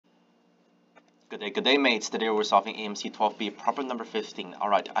Good day, mates. Today we're solving AMC 12B problem number 15.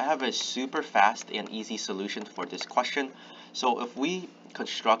 Alright, I have a super fast and easy solution for this question. So if we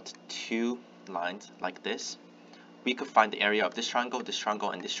construct two lines like this, we could find the area of this triangle, and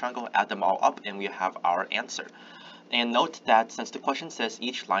this triangle, add them all up, and we have our answer. And note that since the question says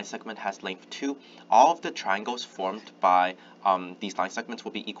each line segment has length 2, all of the triangles formed by these line segments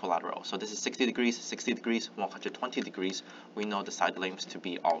will be equilateral. So this is 60 degrees, 120 degrees. We know the side lengths to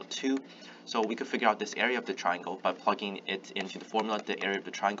be all 2. So we could figure out this area of the triangle by plugging it into the formula. The area of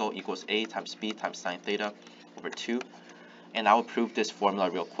the triangle equals A times B times sine theta over 2. And I will prove this formula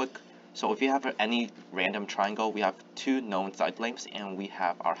real quick. So if you have any random triangle, we have two known side lengths and we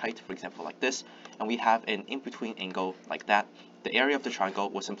have our height, for example, like this, and we have an in-between angle like that. The area of the triangle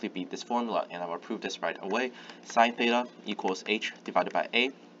will simply be this formula, and I will prove this right away. Sine theta equals h divided by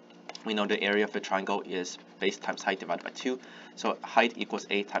a. We know the area of the triangle is base times height divided by 2. So height equals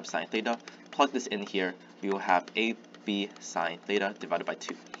a times sine theta. Plug this in here, we will have ab sine theta divided by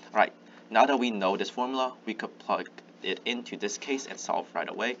 2. Alright, now that we know this formula, we could plug it into this case and solve right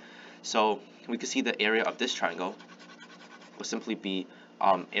away. So we can see the area of this triangle will simply be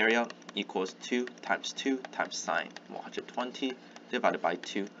area equals 2 times sine 120 divided by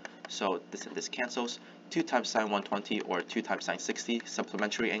 2. So this and this cancels. 2 times sine 120 or 2 times sine 60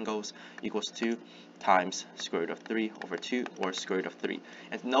 supplementary angles equals 2 times square root of 3 over 2 or square root of 3.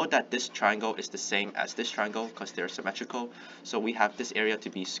 And note that this triangle is the same as this triangle because they're symmetrical. So we have this area to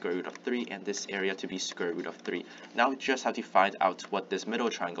be square root of 3 and this area to be square root of 3. Now we just have to find out what this middle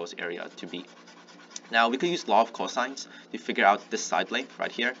triangle's area to be. Now we could use law of cosines to figure out this side length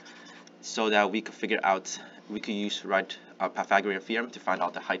right here, so that we could figure out, we could use Pythagorean theorem to find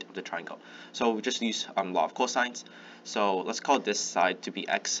out the height of the triangle. So we just use law of cosines. So let's call this side to be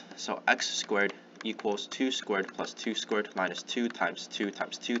x. So x squared equals 2 squared plus 2 squared minus 2 times 2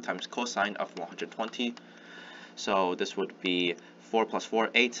 times 2 times cosine of 120. So this would be 4 plus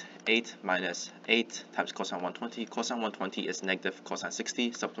 4, 8. 8 minus 8 times cosine 120. Cosine 120 is negative cosine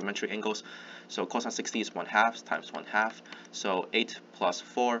 60, supplementary angles. So cosine 60 is 1/2 times 1/2. So 8 plus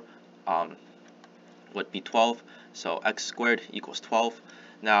 4 would be 12. So x squared equals 12.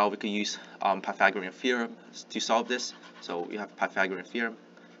 Now we can use Pythagorean theorem to solve this. So we have Pythagorean theorem.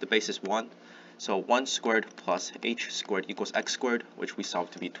 The base is 1. So 1 squared plus h squared equals x squared, which we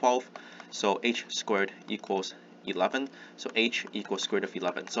solve to be 12. So h squared equals 11. So h equals square root of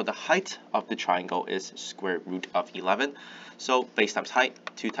 11. So the height of the triangle is square root of 11. So base times height,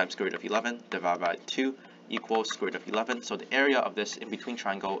 2 times square root of 11 divided by 2 equals square root of 11. So the area of this in-between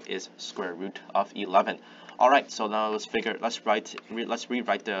triangle is square root of 11. Alright, so now let's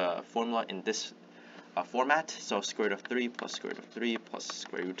rewrite the formula in this format. So square root of 3 plus square root of 3 plus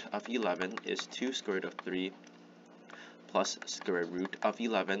square root of 11 is 2 square root of 3 plus square root of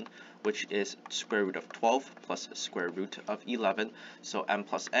 11, which is square root of 12 plus square root of 11. So m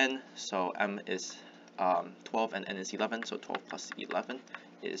plus n, so m is 12 and n is 11, so 12 plus 11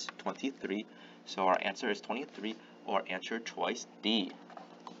 is 23. So our answer is 23, or answer choice D.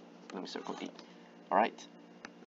 Let me circle D. Alright.